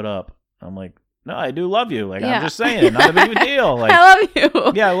 shut up. I'm like, no, I do love you. Like, I'm just saying, not a big deal. Like, I love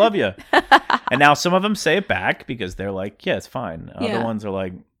you. yeah, I love you. And now some of them say it back because they're like, yeah, it's fine. Other ones are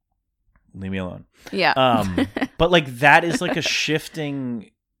like, leave me alone. Yeah. But like, that is like a shifting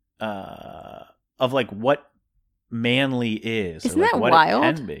of like what manly is. Isn't or like that what wild?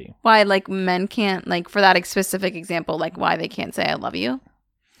 It can be. Why, like, men can't, like, for that specific example, like, why they can't say I love you?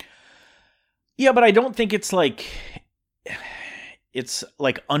 Yeah, but I don't think it's like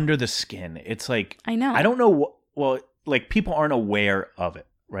under the skin. It's like, I know. I don't know. Well, like, people aren't aware of it,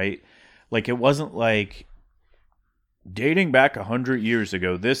 right? Like, it wasn't like dating back 100 years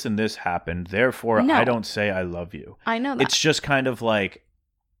ago, this and this happened, therefore No. I don't say I love you. I know that. It's just kind of like,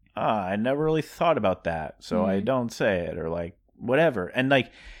 I never really thought about that, so I don't say it, or like whatever. And like,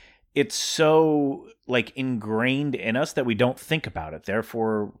 it's so like ingrained in us that we don't think about it.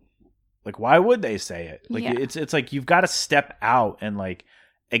 Therefore, like, why would they say it? Like, it's like you've got to step out and like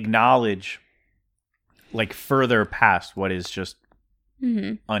acknowledge like further past what is just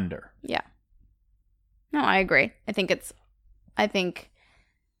under. Yeah. No, I agree. I think,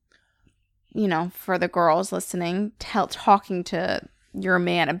 for the girls listening, talking to your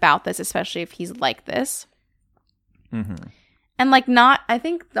man about this, especially if he's like this. And like, I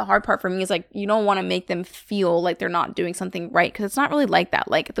think the hard part for me is like, you don't want to make them feel like they're not doing something right, because it's not really like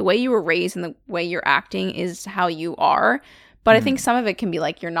that. Like, the way you were raised and the way you're acting is how you are. But I think some of it can be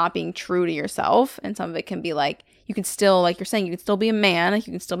like you're not being true to yourself, and some of it can be like you can still, like you're saying, you can still be a man, like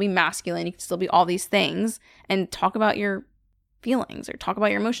you can still be masculine, you can still be all these things, and talk about your feelings or talk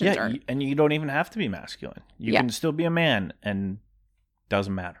about your emotions. Yeah, and you don't even have to be masculine. You can still be a man, and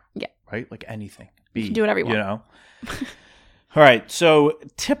doesn't matter. Yeah, right. Like anything. You can do whatever you want. All right. So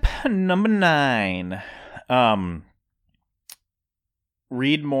tip number 9: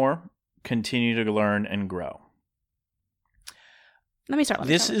 read more, continue to learn and grow. Let me start. Let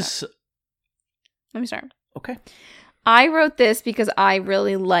me start. Okay. I wrote this because I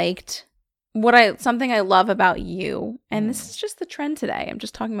really liked something I love about you. And this is just the trend today. I'm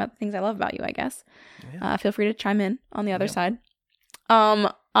just talking about the things I love about you, I guess. Yeah. Feel free to chime in on the other side.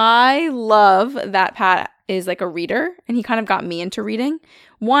 I love that Pat is like a reader, and he kind of got me into reading.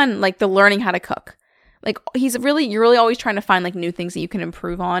 One, like the learning how to cook. Like, you're really always trying to find like new things that you can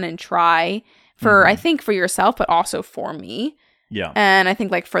improve on and try for, I think, for yourself, but also for me. Yeah. And I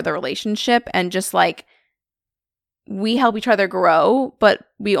think like for the relationship, and just like we help each other grow, but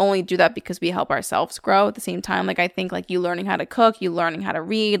we only do that because we help ourselves grow at the same time. Like, I think like you learning how to cook, you learning how to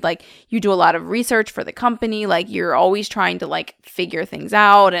read, like you do a lot of research for the company, like you're always trying to like figure things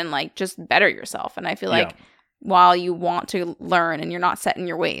out and like just better yourself. And I feel like while you want to learn, and you're not set in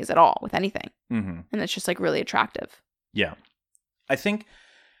your ways at all with anything. And it's just like really attractive. Yeah. I think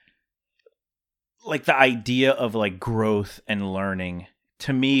like the idea of like growth and learning,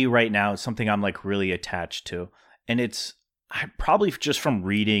 to me right now, is something I'm like really attached to. And it's probably just from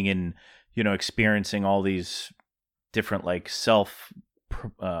reading and, experiencing all these different like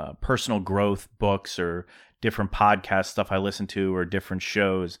personal growth books or different podcast stuff I listen to or different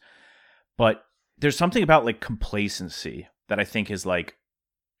shows. But there's something about like complacency that I think is like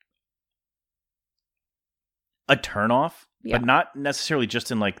a turnoff, but not necessarily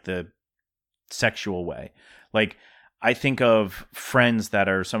just in like the sexual way. Like I think of friends that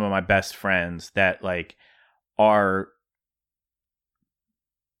are some of my best friends that like are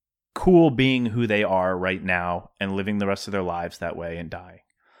cool being who they are right now and living the rest of their lives that way and dying.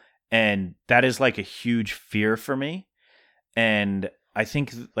 And that is like a huge fear for me. And I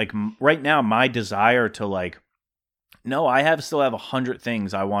think like right now my desire to like, no, I still have 100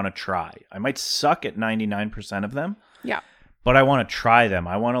 things I want to try. I might suck at 99% of them. Yeah. But I want to try them.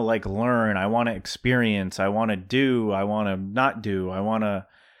 I want to like learn. I want to experience. I want to do. I want to not do. I want to,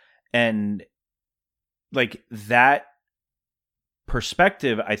 and like that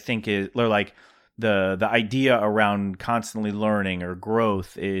perspective, I think is, or like the idea around constantly learning or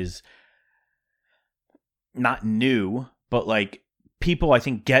growth is not new, but like people I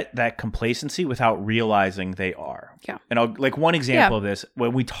think get that complacency without realizing they are. Yeah. And I'll like one example of this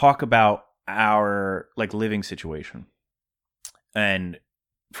when we talk about our like living situation. And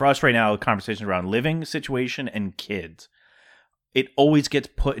for us right now, the conversation around living situation and kids, it always gets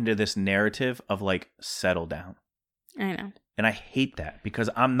put into this narrative of like settle down. I know. And I hate that because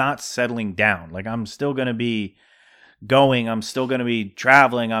I'm not settling down. Like I'm still going to be going. I'm still going to be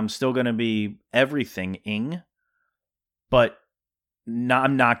traveling. I'm still going to be everything-ing. But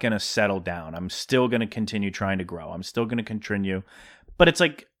I'm not going to settle down. I'm still going to continue trying to grow. I'm still going to continue. But it's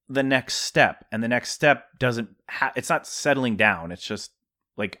like the next step. And the next step doesn't it's not settling down. It's just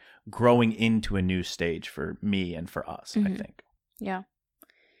like growing into a new stage for me and for us, I think. Yeah.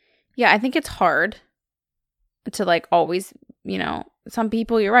 Yeah, I think it's hard to like always, you know, some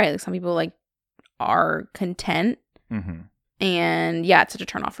people, you're right. Like some people like are content. Mm-hmm. And yeah, it's such a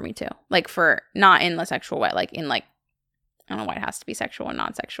turn off for me too. Like for not in the sexual way, like in like, I don't know why it has to be sexual and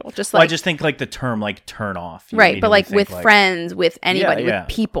non-sexual. Just like, well, I just think like the term like turn off. Right. But like with friends, with anybody, yeah. with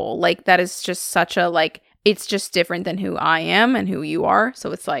people, like that is just such a like, it's just different than who I am and who you are.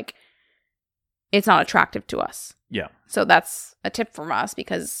 So it's like, it's not attractive to us. Yeah. So that's a tip from us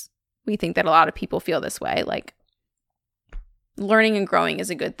because we think that a lot of people feel this way. Like learning and growing is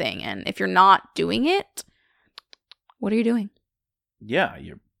a good thing. And if you're not doing it, what are you doing? Yeah.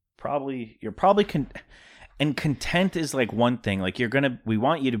 You're probably and content is like one thing. Like we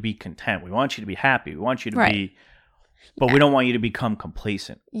want you to be content. We want you to be happy. We want you to be, but we don't want you to become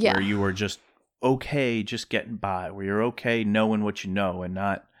complacent. Yeah. Where you are just okay, just getting by, where you're okay knowing what you know and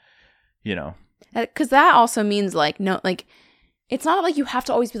not, you know. Because that also means like, no, like, it's not like you have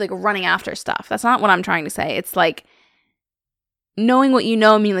to always be like running after stuff. That's not what I'm trying to say. It's like knowing what you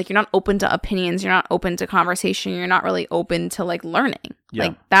know, I mean, like you're not open to opinions. You're not open to conversation. You're not really open to like learning. Yeah.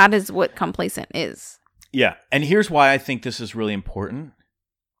 Like that is what complacent is. Yeah. And here's why I think this is really important.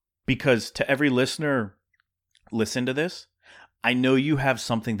 Because to every listener, listen to this. I know you have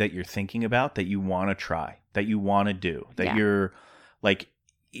something that you're thinking about that you want to try, that you want to do, that you're like,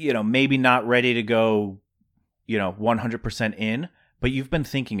 you know, maybe not ready to go, you know, 100% in, but you've been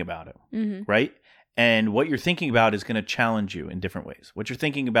thinking about it, right? And what you're thinking about is going to challenge you in different ways. What you're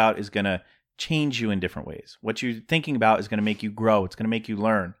thinking about is going to change you in different ways. What you're thinking about is going to make you grow. It's going to make you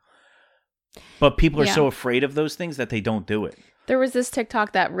learn. But people are so afraid of those things that they don't do it. There was this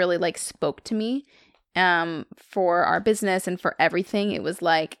TikTok that really like spoke to me for our business and for everything. It was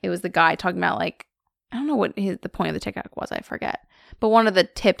the guy talking about like, I don't know what the point of the TikTok was. I forget. But one of the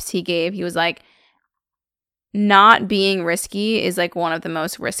tips he gave, he was like, not being risky is like one of the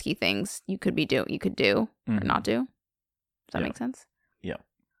most risky things you could do or not do. Does that make sense? Yeah.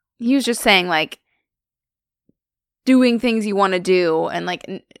 He was just saying like doing things you want to do and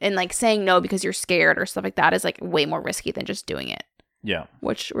like saying no because you're scared or stuff like that is like way more risky than just doing it. Yeah.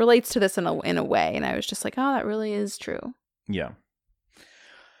 Which relates to this in a way. And I was just like, oh, that really is true. Yeah.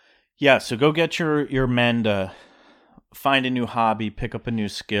 Yeah. So go get your men to find a new hobby, pick up a new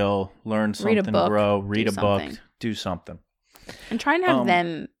skill, learn something, grow, read a book, do something. And try and have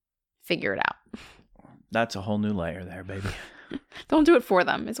them figure it out. That's a whole new layer there, baby. Don't do it for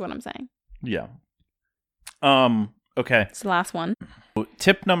them, is what I'm saying. Yeah. Okay. It's the last one.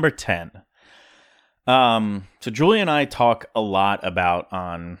 Tip number 10. So Julie and I talk a lot about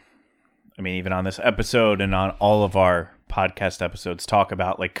even on this episode and on all of our podcast episodes, talk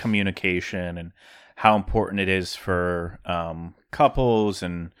about like communication and how important it is for couples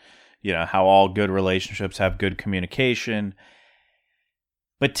and, you know, how all good relationships have good communication.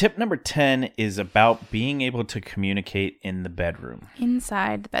 But tip number 10 is about being able to communicate in the bedroom.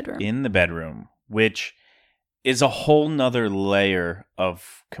 Inside the bedroom. In the bedroom, which is a whole nother layer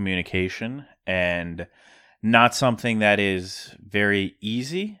of communication and not something that is very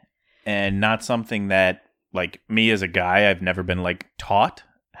easy and not something that, like, me as a guy, I've never been like taught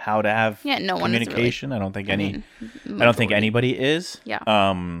how to have no one communication. Is really, I don't think anybody is.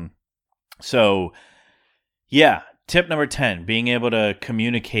 Yeah. So yeah, tip number 10, being able to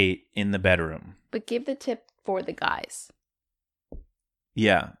communicate in the bedroom. But give the tip for the guys.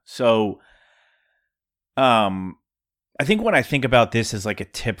 Yeah. So I think when I think about this as like a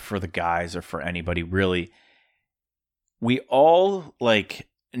tip for the guys or for anybody really, we all like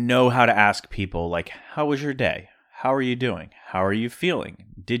know how to ask people like, how was your day? How are you doing? How are you feeling?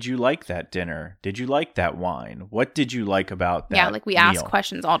 Did you like that dinner? Did you like that wine? What did you like about that? Yeah, like we ask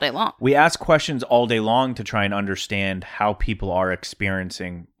questions all day long. We ask questions all day long to try and understand how people are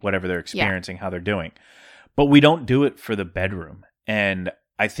experiencing whatever they're experiencing, how they're doing. But we don't do it for the bedroom. And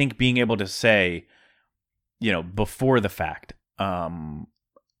I think being able to say, before the fact,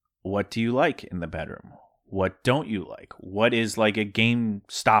 what do you like in the bedroom? What don't you like? What is like a game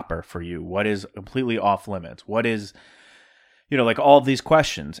stopper for you? What is completely off limits? What is, like all of these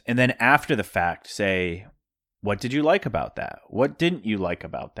questions. And then after the fact, say, what did you like about that? What didn't you like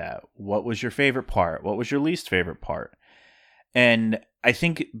about that? What was your favorite part? What was your least favorite part? And I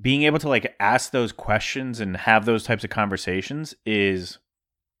think being able to like ask those questions and have those types of conversations is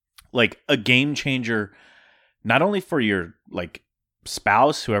like a game changer, not only for your like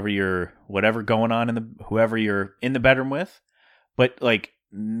spouse, whoever you're in the bedroom with, but like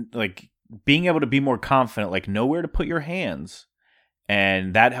being able to be more confident, like know where to put your hands,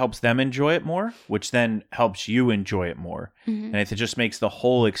 and that helps them enjoy it more, which then helps you enjoy it more. And it just makes the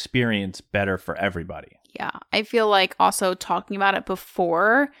whole experience better for everybody. Yeah. I feel like also talking about it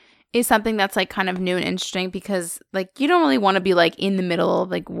before is something that's like kind of new and interesting, because like you don't really want to be like in the middle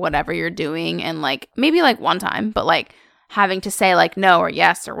of like whatever you're doing and like maybe like one time, but like having to say like no or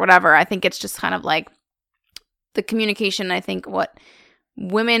yes or whatever. I think it's just kind of like the communication. I think what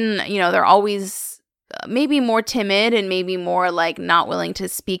women, they're always maybe more timid and maybe more like not willing to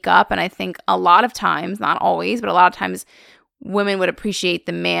speak up. And I think a lot of times, not always, but a lot of times women would appreciate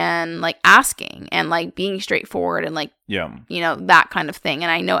the man like asking and like being straightforward and like, that kind of thing.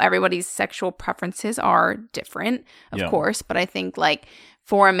 And I know everybody's sexual preferences are different, of course, but I think like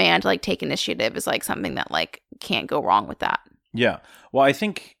for a man to like take initiative is like something that like can't go wrong with that. Yeah. Well, I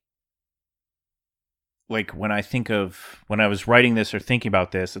think like when I was writing this or thinking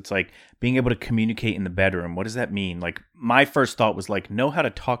about this, it's like being able to communicate in the bedroom. What does that mean? Like my first thought was like, know how to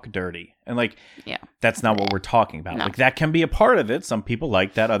talk dirty. And like, that's not what we're talking about. No. Like that can be a part of it. Some people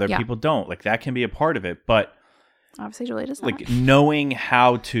like that. Other people don't. Like that can be a part of it. But obviously Julie does not. Like knowing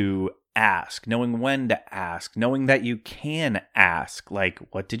how to ask, knowing when to ask, knowing that you can ask, like,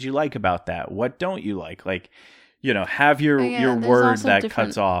 what did you like about that? What don't you like? Like, have your word that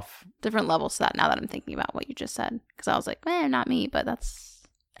cuts off. Different levels to that now that I'm thinking about what you just said. Because I was like, not me, but that's...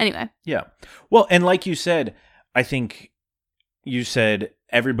 Anyway. Yeah. Well, and like you said, I think you said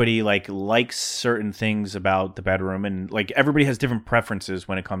everybody likes certain things about the bedroom, and like everybody has different preferences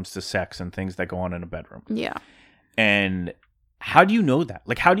when it comes to sex and things that go on in a bedroom. Yeah. And how do you know that?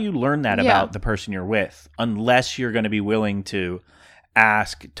 Like, how do you learn that about the person you're with unless you're going to be willing to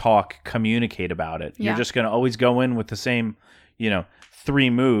ask, talk, communicate about it? You're just going to always go in with the same, 3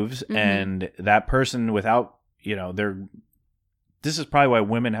 moves, and that person without, this is probably why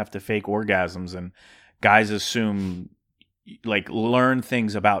women have to fake orgasms and guys assume, like, learn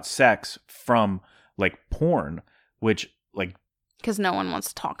things about sex from, like, porn, which, like... Because no one wants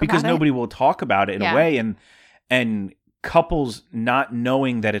to talk about it. Because nobody will talk about it in a way, and couples not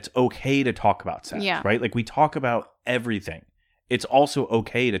knowing that it's okay to talk about sex, right? Like, we talk about everything. It's also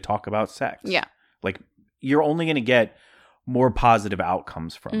okay to talk about sex. Yeah. Like, you're only going to get more positive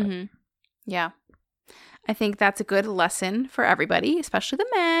outcomes from it. Yeah. I think that's a good lesson for everybody, especially the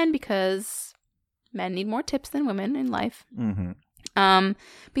men, because men need more tips than women in life. But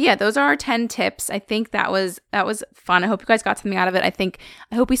yeah, those are our 10 tips. I think that was fun. I hope you guys got something out of it.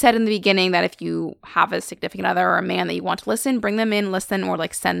 I hope we said in the beginning that if you have a significant other or a man that you want to listen, bring them in, listen, or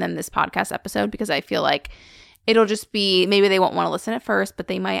like send them this podcast episode, because I feel like it'll just be, maybe they won't want to listen at first, but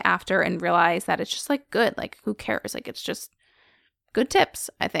they might after and realize that it's just like good. Like, who cares? Like, it's just good tips,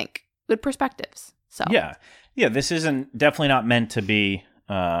 I think. Good perspectives. So yeah. This isn't definitely not meant to be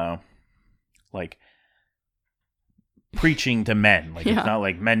like preaching to men. Like, it's not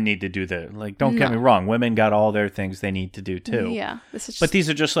like men need to do don't get me wrong. Women got all their things they need to do too. Yeah. But these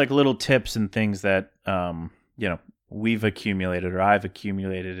are just like little tips and things that, we've accumulated or I've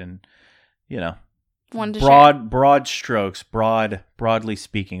accumulated, and, broad strokes, broadly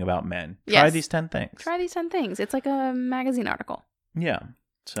speaking about men. Try these 10 things. Try these 10 things. It's like a magazine article. Yeah.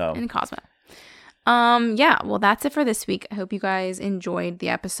 So in Cosmo. Yeah, well, that's it for this week. I hope you guys enjoyed the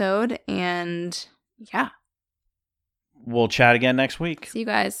episode, and yeah. We'll chat again next week. See you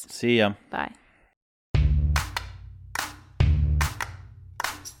guys. See ya. Bye.